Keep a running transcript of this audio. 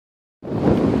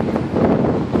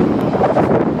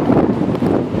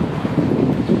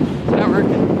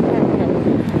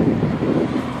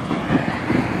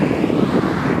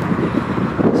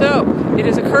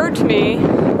me,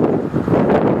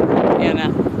 yeah, no,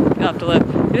 you'll have to live.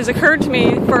 It has occurred to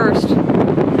me first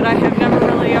that I have never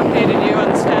really updated you on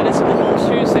the status of the whole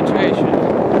shoe situation.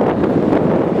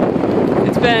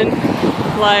 It's been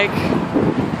like,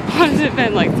 what has it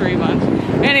been, like 3 months?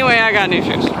 Anyway, I got new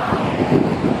shoes.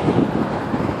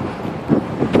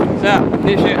 So,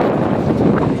 new shoes.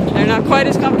 They're not quite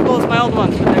as comfortable as my old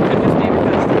ones, but they could just be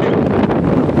because they're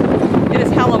new. It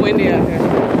is hella windy out here.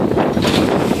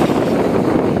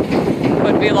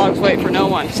 But vlogs wait for no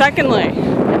one. Secondly,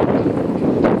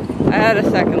 I had a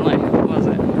secondly. What was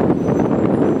it? I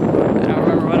don't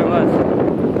remember what it was.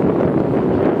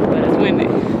 But it's windy.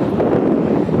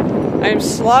 I'm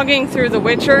slogging through The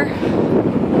Witcher.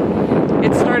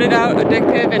 It started out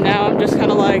addictive and now I'm just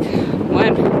kind of like,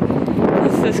 when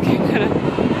is this game gonna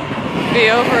be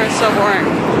over? It's so boring.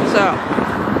 So,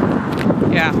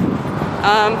 yeah.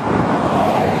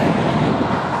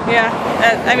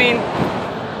 I mean,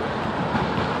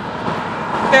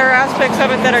 there are aspects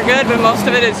of it that are good, but most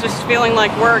of it is just feeling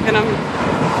like work, and I'm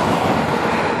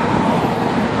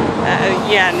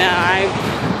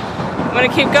gonna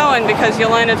keep going because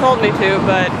Yelena told me to,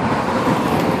 but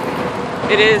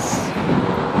it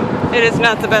is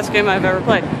not the best game I've ever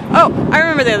played. Oh, I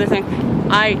remember the other thing.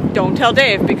 I don't tell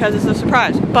Dave because it's a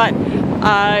surprise, but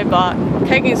I bought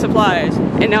kegging supplies,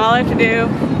 and now all I have to do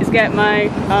is get my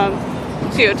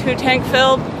CO2 tank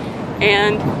filled,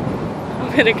 and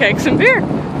I'm gonna keg some beer.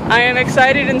 I am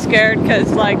excited and scared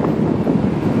because, like,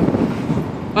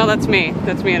 well, that's me.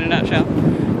 That's me in a nutshell.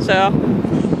 So,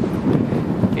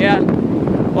 yeah,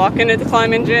 walking to the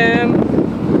climbing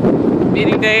gym,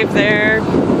 meeting Dave there.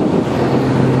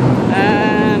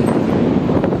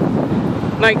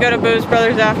 Might go to Booze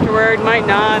Brothers afterward, might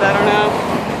not, I don't know.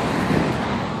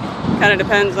 Kind of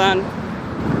depends on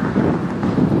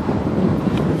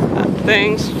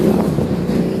things.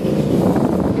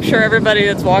 I'm sure everybody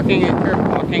that's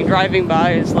driving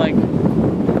by is like,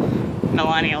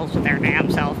 millennials with their damn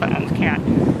cell phones can't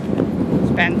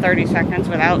spend 30 seconds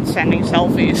without sending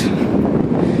selfies.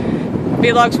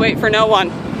 Vlogs wait for no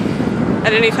one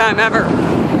at any time ever.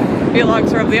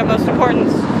 Vlogs are of the utmost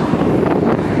importance.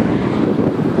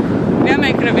 Yeah, I'm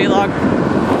making a vlog.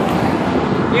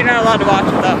 You're not allowed to watch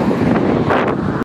it though.